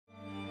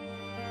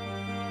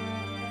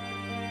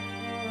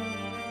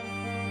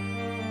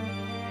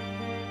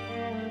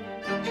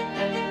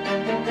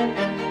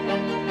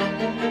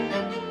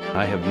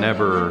I have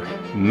never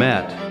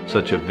met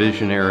such a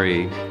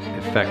visionary,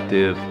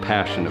 effective,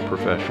 passionate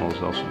professional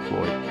as Elson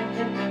Floyd.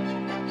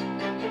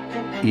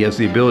 He has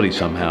the ability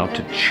somehow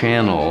to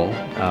channel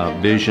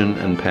vision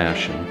and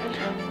passion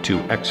to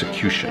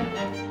execution.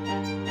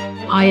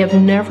 I have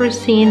never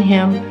seen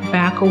him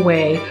back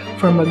away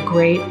from a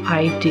great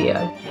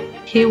idea.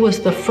 He was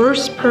the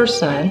first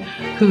person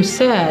who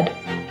said,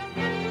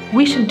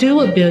 we should do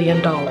 $1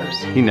 billion.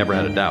 He never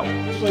had a doubt.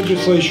 This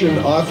legislation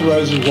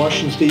authorizes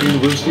Washington State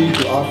University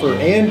to offer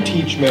and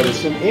teach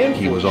medicine and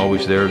he was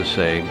always there to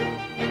say,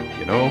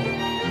 you know,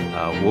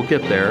 we'll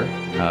get there.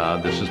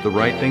 This is the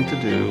right thing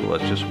to do.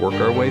 Let's just work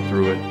our way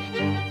through it.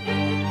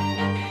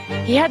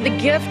 He had the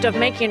gift of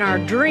making our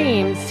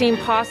dreams seem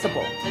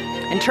possible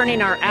and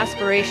turning our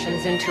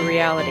aspirations into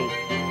reality.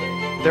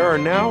 There are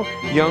now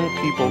young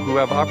people who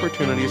have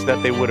opportunities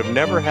that they would have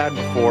never had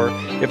before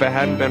if it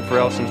hadn't been for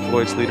Elson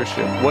Floyd's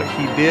leadership. What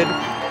he did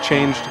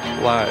changed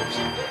lives.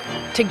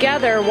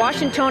 Together,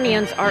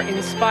 Washingtonians are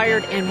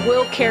inspired and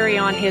will carry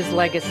on his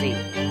legacy.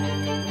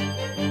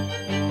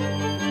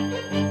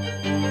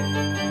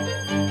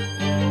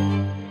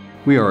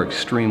 We are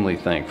extremely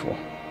thankful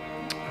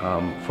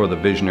for the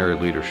visionary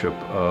leadership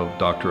of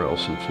Dr.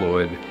 Elson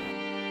Floyd.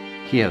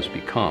 He has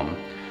become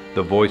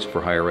the voice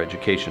for higher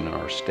education in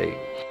our state.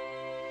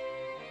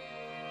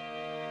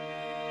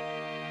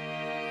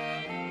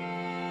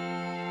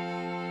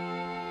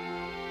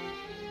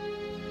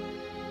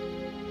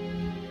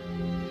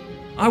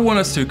 I want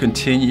us to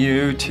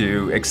continue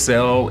to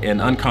excel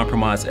in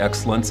uncompromised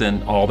excellence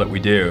in all that we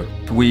do.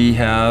 We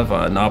have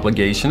an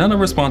obligation and a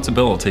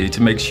responsibility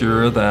to make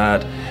sure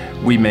that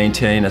we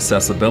maintain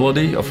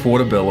accessibility,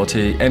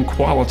 affordability, and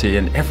quality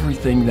in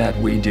everything that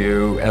we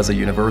do as a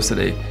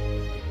university.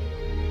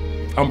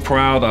 I'm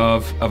proud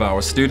of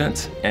our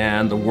students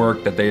and the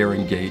work that they are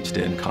engaged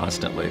in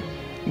constantly.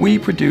 We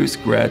produce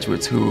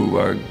graduates who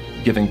are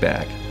giving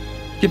back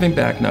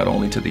not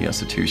only to the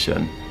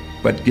institution,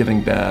 but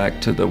giving back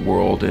to the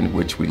world in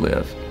which we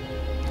live.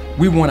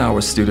 We want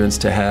our students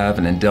to have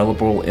an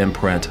indelible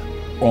imprint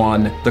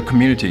on the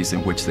communities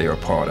in which they are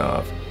part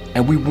of.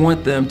 And we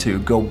want them to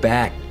go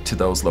back to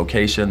those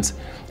locations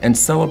and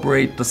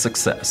celebrate the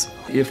success.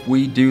 If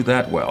we do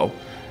that well,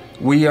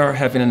 we are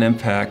having an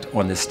impact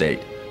on the state.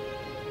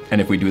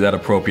 And if we do that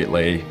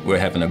appropriately, we're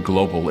having a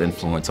global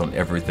influence on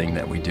everything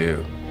that we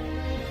do.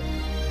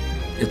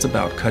 It's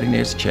about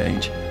cutting-edge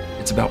change.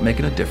 It's about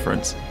making a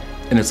difference.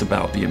 And it's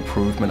about the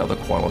improvement of the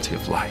quality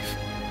of life.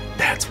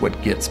 That's what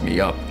gets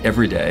me up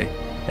every day,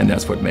 and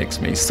that's what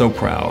makes me so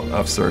proud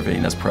of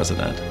serving as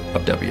president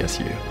of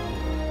WSU.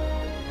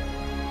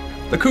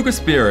 The Cougar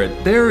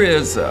spirit, there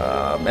is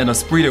an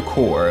esprit de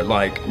corps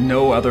like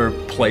no other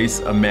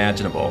place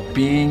imaginable.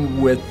 Being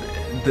with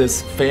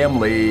this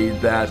family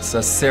that's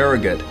a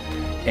surrogate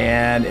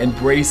and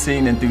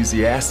embracing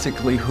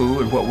enthusiastically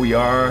who and what we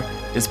are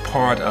is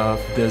part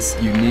of this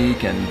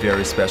unique and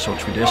very special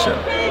tradition.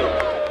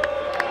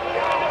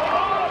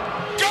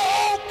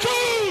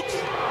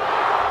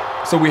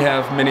 So we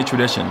have many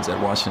traditions at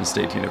Washington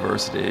State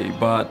University,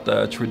 but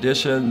the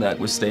tradition that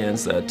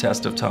withstands the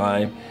test of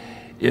time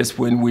is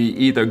when we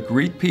either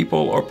greet people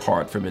or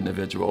part from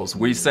individuals.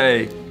 We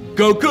say,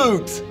 "Go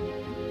Cougs!"